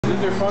Is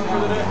there fun for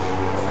the day?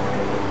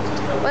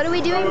 What are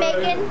we doing,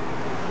 Macon?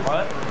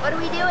 What? What are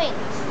we doing?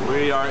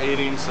 We are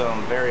eating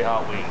some very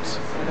hot wings.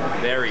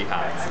 Very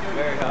hot.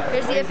 Very hot.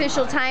 Here's the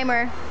official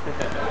timer.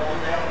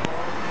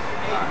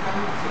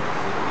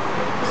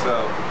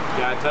 So,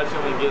 can I touch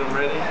them and get them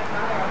ready?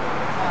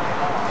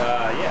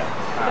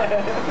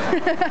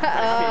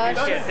 Yeah. You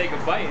can't take a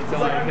bite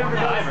until I hit the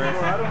timer.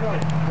 I don't know.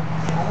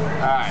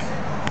 Alright.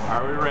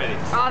 Are we ready?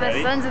 Oh, the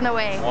Ready? sun's in the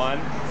way. 1,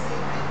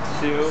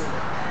 2,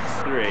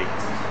 3.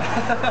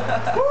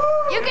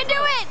 You can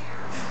do it!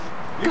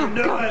 You can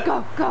do it!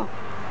 Go, go.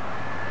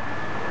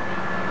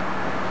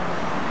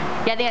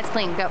 Yeah, I think that's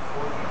clean. Go.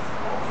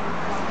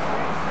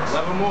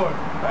 11 more.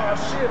 Oh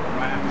shit.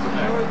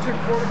 It only took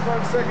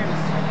 45 seconds.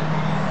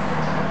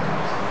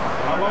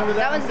 How long did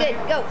That one's good.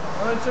 Go.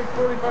 It only took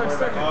 45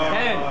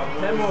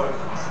 seconds. 10 more.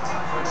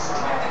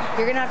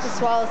 You're gonna have to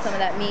swallow some of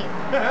that meat.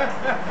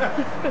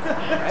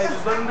 Hey,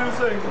 just let him do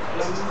things.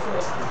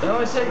 It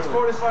only takes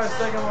 45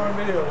 seconds on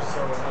video,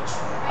 so.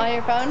 On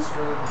your phone?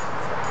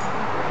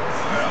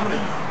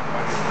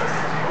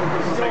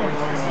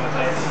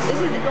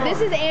 This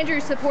is Andrew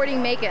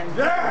supporting Macon.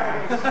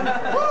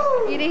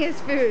 Yeah! Eating his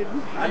food.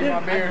 You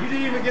didn't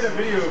even get a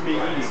video of me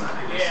eating.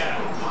 Yeah.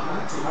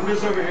 I'm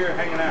just over here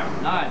hanging out.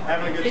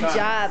 Having a good Good time.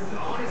 job.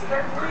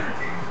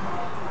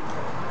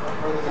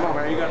 Come on,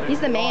 man. You got this. He's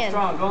the man.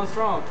 Going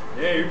strong.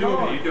 Yeah, you're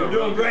doing it. You're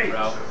doing great.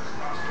 Bro.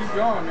 Keep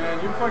going, man.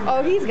 You're fucking.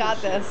 Oh, he's got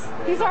this.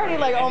 He's already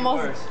like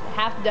almost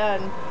half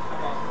done.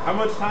 How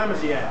much time has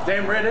he had?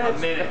 Damn redhead. A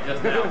minute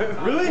just now.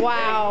 Really?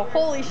 Wow.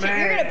 Holy shit.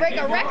 You're gonna break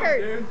a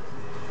record. Dude.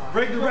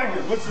 Break the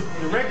record. What's the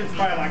record's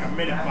probably like a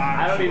minute 5.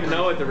 I don't even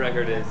know what the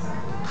record is.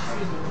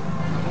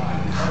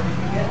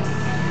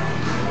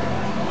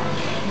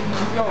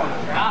 Keep going.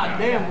 God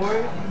damn,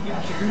 boy.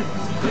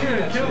 You're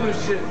gonna kill this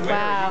shit.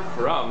 Wow.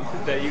 From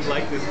that you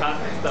like this hot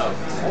stuff.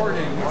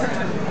 Oregon.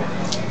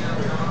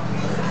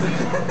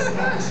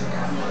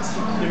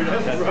 Dude,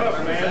 that's rough,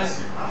 man.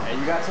 Hey,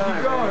 you got time.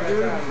 Keep going,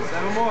 dude.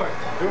 7 more.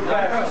 Do it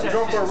fast. We're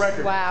going for a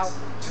record. Wow.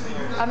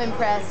 I'm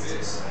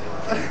impressed.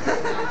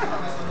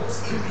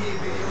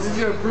 He's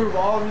gonna prove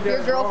all of you guys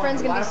Your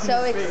girlfriend's wrong. gonna be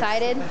so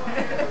excited.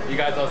 You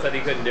guys all said he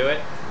couldn't do it?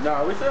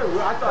 No, we said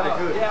I thought it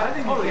could. Yeah, I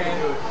think he can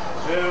do it.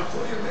 Yeah.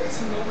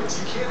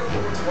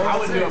 I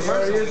would do it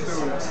personally.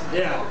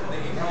 Yeah.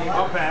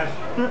 I'll pass.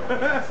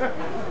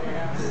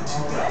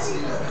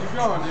 Keep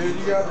going, dude.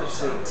 You got this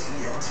shit.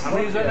 How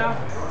many is that now?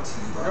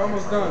 You're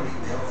almost done.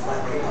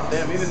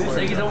 Damn, even this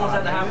He's almost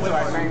at the halfway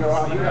mark.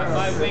 You got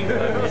 5 wings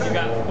left and you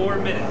got 4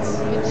 minutes.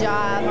 Good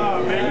job.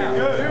 Oh, man,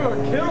 you're good. You are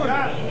killing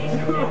it.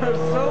 You are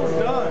so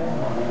done.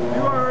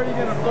 You are already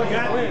gonna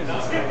fucking win.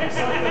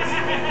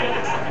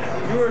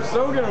 You are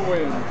so gonna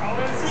win.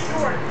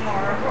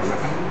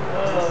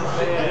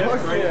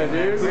 Fuck yeah,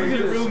 dude. Who's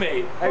your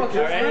roommate? Are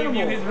any of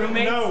you his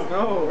roommates? No,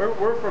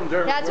 we're from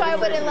Durham. That's why I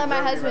wouldn't let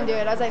my husband do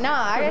it. I was like,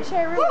 nah, I gotta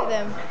share a room with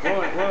him.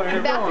 Well, The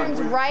here, bathroom's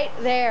go on. right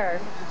there.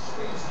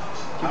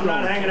 I'm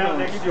not hanging out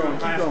next to you in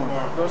class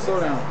tomorrow. Go slow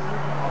down.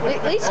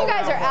 At least you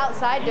guys are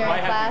outside during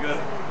Might have to go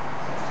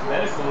class. to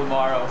medical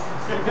tomorrow.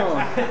 Keep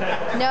going.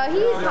 No, he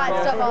eats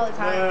hot stuff all the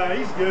time.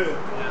 He's good.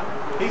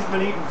 He's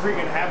been eating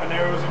freaking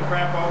habaneros and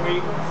crap all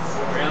week.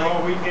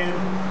 All weekend,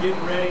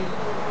 getting ready.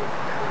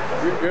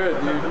 You're good,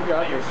 dude. You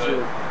got this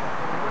shit.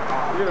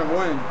 You're gonna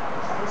win.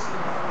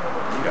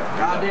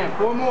 Goddamn,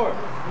 4 more.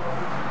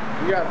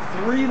 You got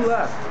 3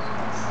 left.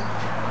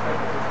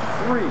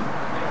 3. You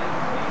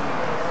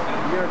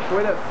gonna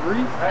quit at 3?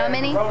 How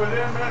many? 3. Slow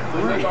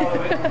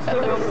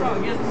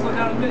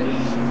down a bit.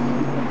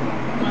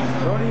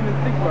 Don't even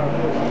think about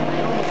this.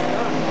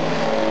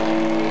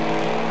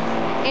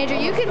 Andrew,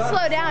 you can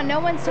slow down. No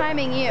one's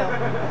timing you.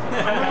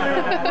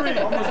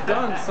 Almost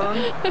done, son.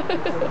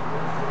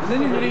 And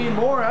then you're gonna eat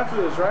more after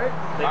this, right?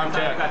 I'm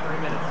check. Got 3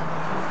 minutes.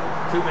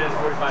 2 minutes,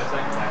 45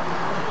 seconds now.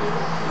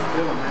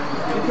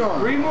 Keep going.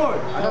 3 more.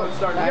 I know it's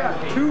starting to You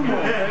got 2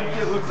 more.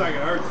 It looks like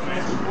it hurts,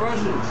 man.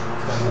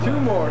 2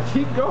 more.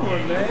 Keep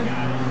going, man.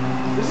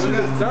 This shit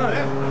is done.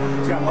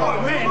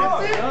 Oh, man,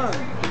 that's it. Done.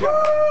 You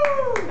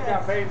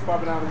got veins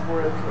popping out of his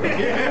forehead.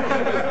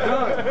 It's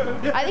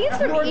done. I think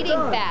it's from eating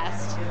done.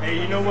 fast. Hey,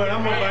 you know what?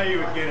 I'm gonna buy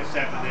you a Guinness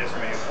after this,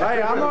 man.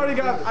 Hey, I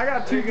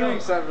got 2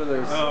 drinks after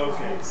this. Oh,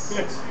 okay.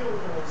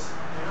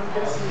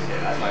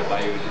 I might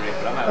buy you a drink,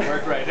 but I'm at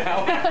work right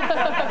now.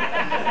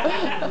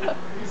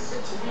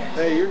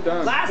 Hey, you're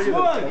done. Last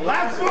one!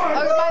 Last one!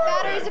 Oh, my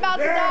battery's about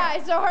to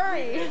die, so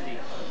hurry.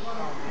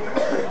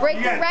 Break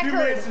You the got 2 record.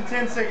 minutes and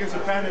 10 seconds to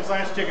pound this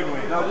last chicken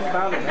wing. No, just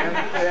pound it, man.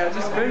 Yeah,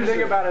 just finish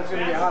think about it. It's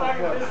gonna be hot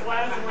as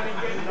fuck.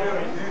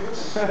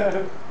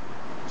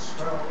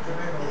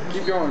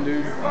 Keep going,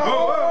 dude.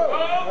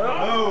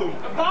 Oh!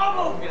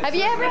 Have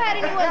you ever had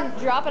anyone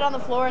drop it on the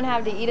floor and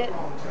have to eat it?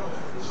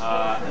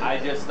 I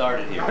just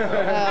started here. So.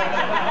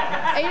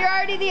 And you're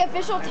already the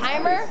official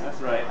timer?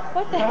 That's right.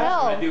 What the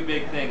hell? I do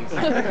big things.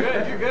 You're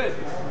good, you're good.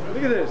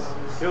 Look at this.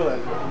 Kill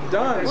that.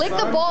 Done. Lick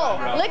the bowl.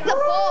 Lick the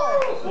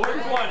bowl.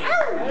 420.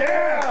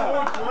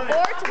 Yeah!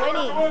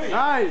 420.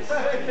 Nice.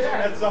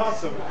 That's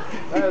awesome.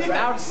 That is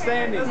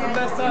outstanding. That's the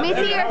best time. Let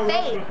me see your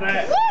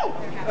face. Woo!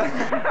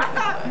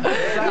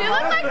 You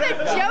look like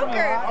the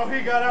Joker. All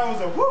he got out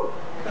was a woo.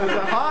 Was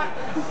it hot?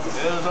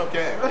 It was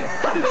okay.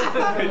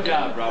 Good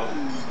job, bro.